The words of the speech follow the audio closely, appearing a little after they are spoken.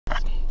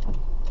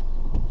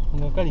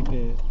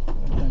Kalipe.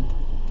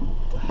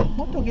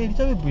 What okay? It's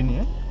a bit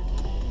eh?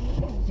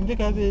 You think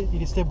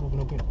it is stable?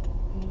 No,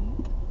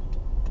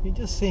 you're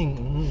just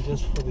saying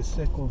just for the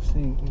sake of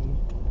saying.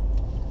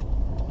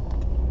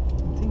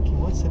 I'm thinking,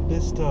 what's the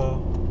best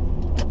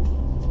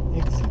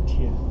exit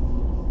here?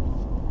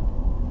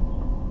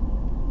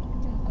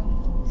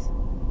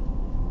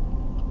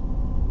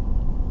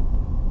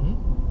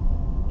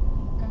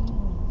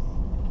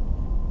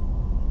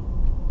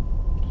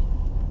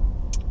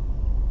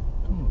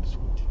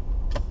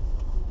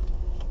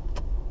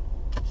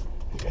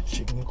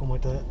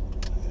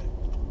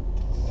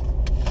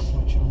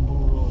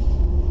 Chilumbulu Road.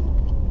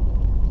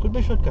 Could be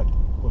a shortcut.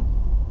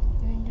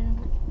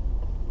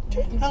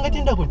 I'm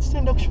getting that good.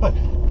 Stand up short.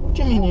 What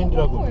do you mean,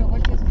 Dragon? What is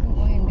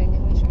going to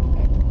be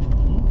shortcut?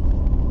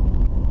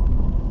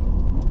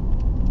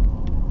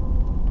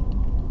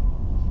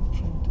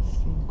 Trying to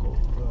think of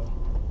an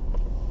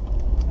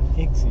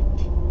exit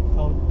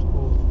out of.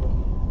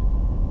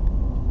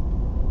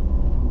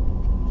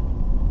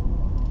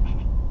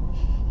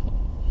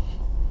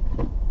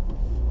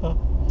 I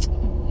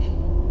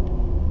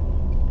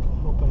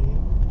hope I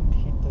didn't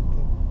hit that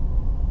thing.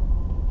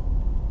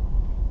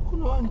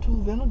 Kuno one too,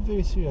 they're not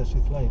very serious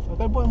with life. I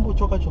can't buy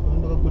choka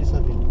and never go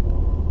 7.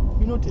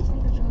 You noticed?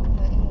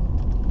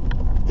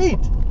 8.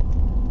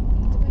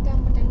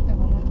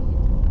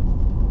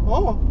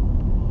 Oh,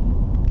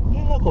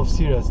 yeah, lack of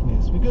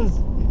seriousness.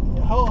 Because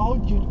how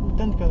do you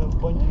think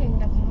point?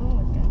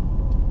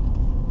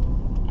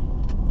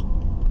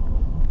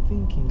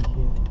 Thinking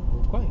here.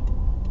 Okay.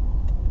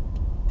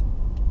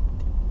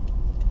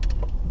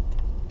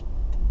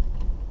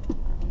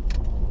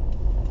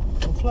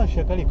 Flash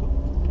ya kaliko.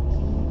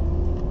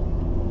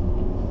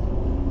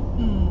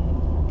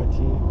 But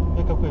you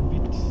make up a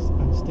bit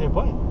and stay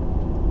by.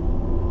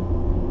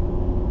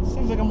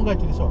 Seems like I'm going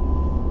to this one.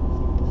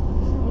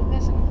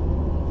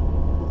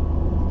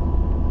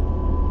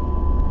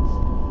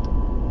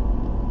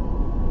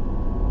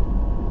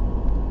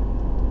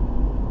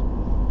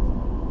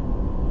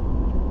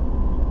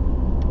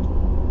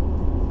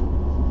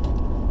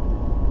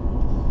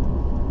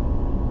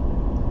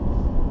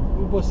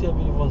 We both see a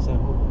bit of one side.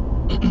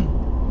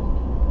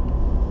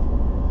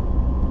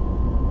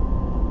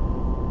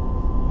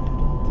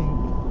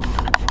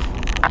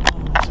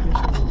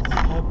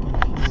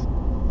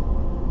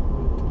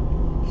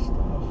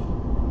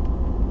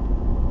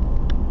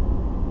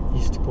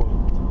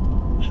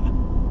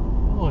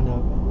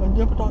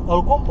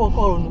 Combo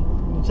call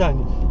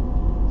Chinese.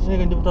 So you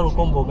can do a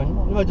combo. Can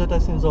you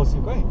just sense of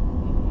right?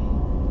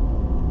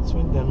 It's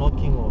when they're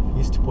knocking off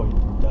East Point.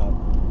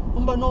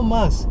 But no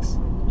masks.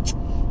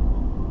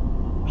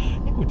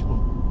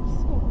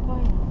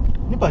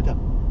 Nipaja?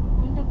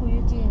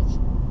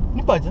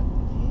 Nipaja?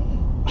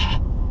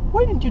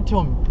 Why didn't you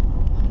tell me?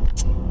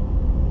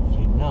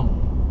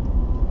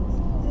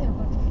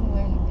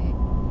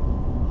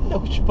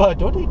 Which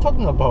part? What are you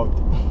talking about?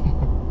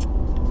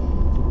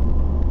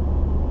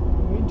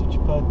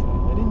 I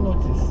didn't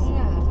notice.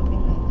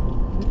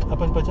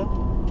 Apa ni pacha?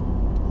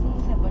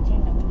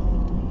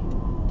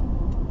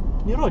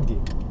 Ni road.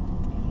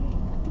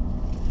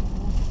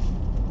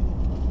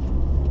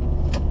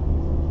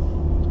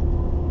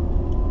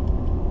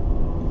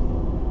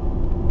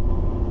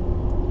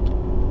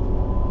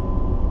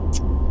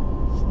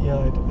 Yeah,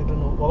 I don't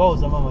know. What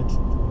was the mama?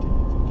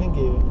 Can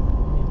get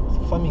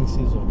farming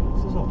season.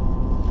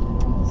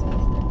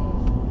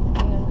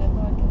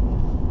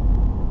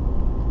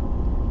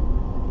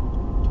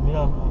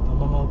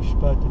 Mama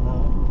kushipata na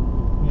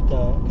kuita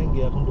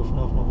kenge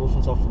akundofuna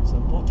bofunza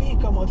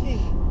mafika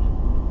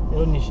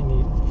lero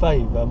nishini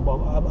 5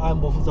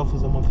 ambofunza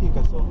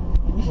mafika so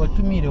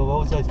watumire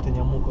wauza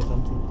zitanyamuka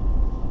something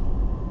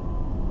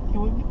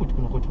iwe nikuti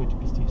kuna kwa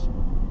pistis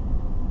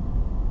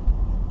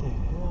the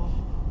hell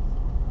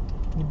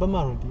ni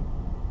Burma Road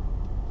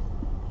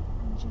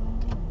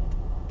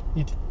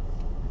it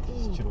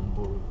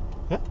Chilumbulu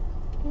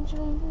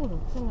Chilumbulu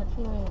kama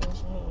tunaenda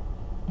shule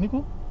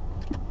niko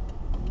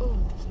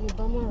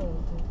Burma Road.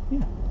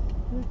 Yeah,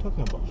 what are you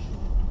talking about?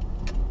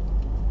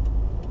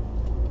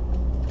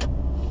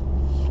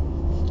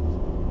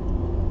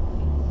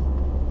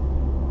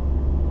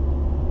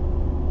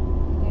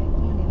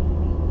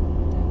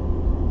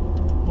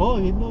 Oh,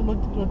 no,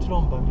 not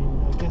wrong. I mean,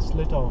 I guess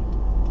later on.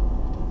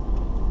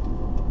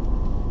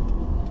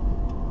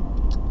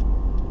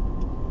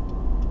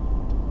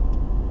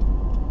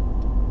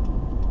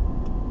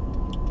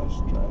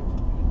 Bus drive.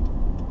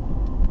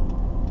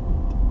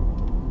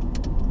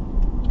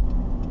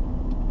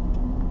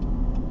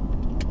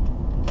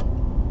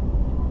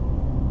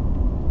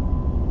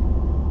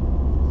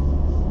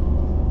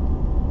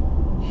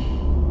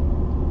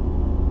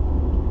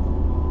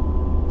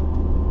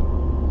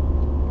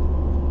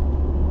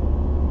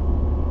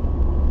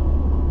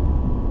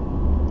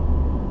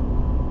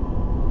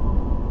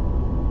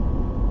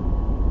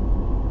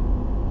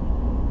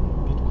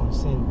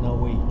 Now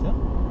wait, huh?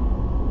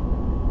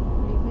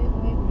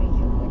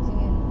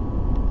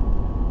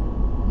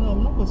 No,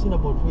 I'm not concerned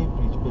about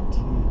weighbridge, but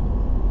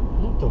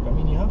not talk. I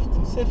mean, you have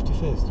to safety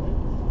first, right?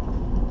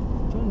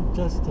 don't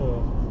just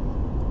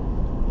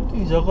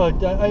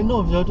I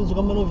know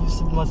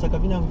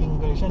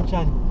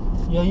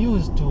you're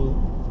used to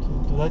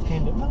that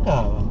kind of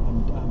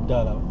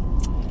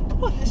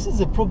no, this is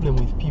a problem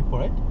with people,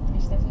 right?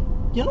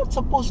 You're not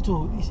supposed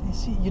to. You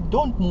see, you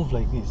don't move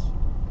like this.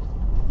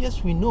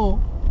 Yes, we know.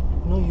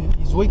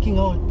 He's waking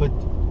out, but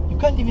you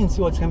can't even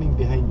see what's coming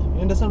behind you.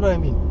 You understand what I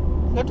mean?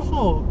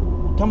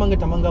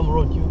 Tamangam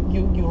Road.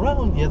 You run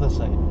on the other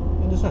side.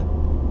 You understand?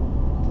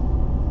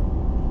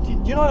 Do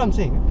you know what I'm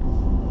saying?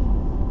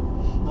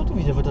 Not to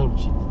be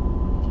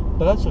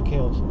but that's okay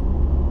also.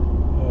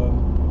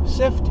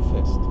 Safety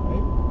first,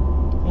 right?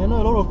 I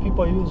know a lot of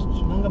people use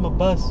Nanga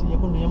bus,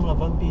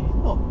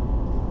 no.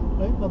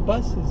 Right? My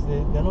buses,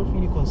 they're not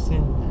really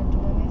concerned.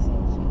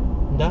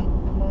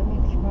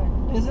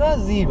 It's not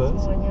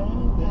zebras.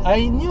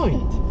 I knew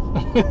it.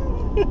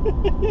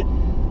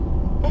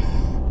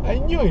 I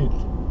knew it.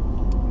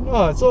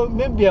 No, so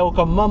maybe I will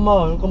come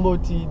mama come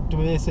out to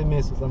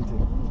SMS or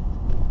something.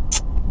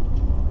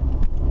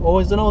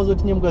 Or is the now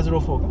what you guys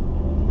are for?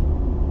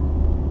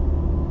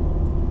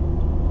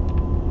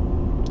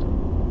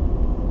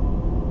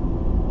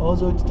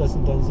 Also, it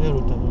doesn't done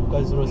 0 time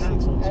because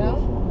 06 and 04.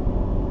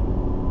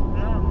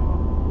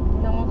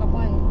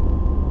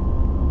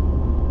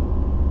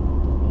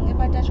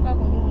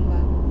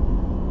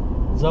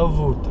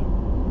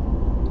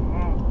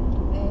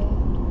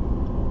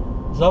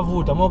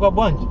 Zavuta moka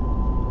bwanje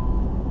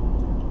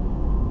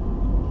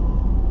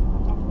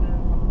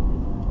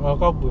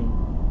wakabwino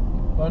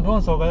vantu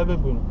vonse vakayabe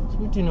bwino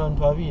sikuti ni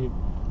vantu vaviri.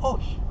 Oh,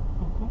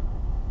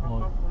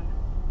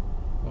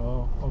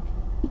 okay.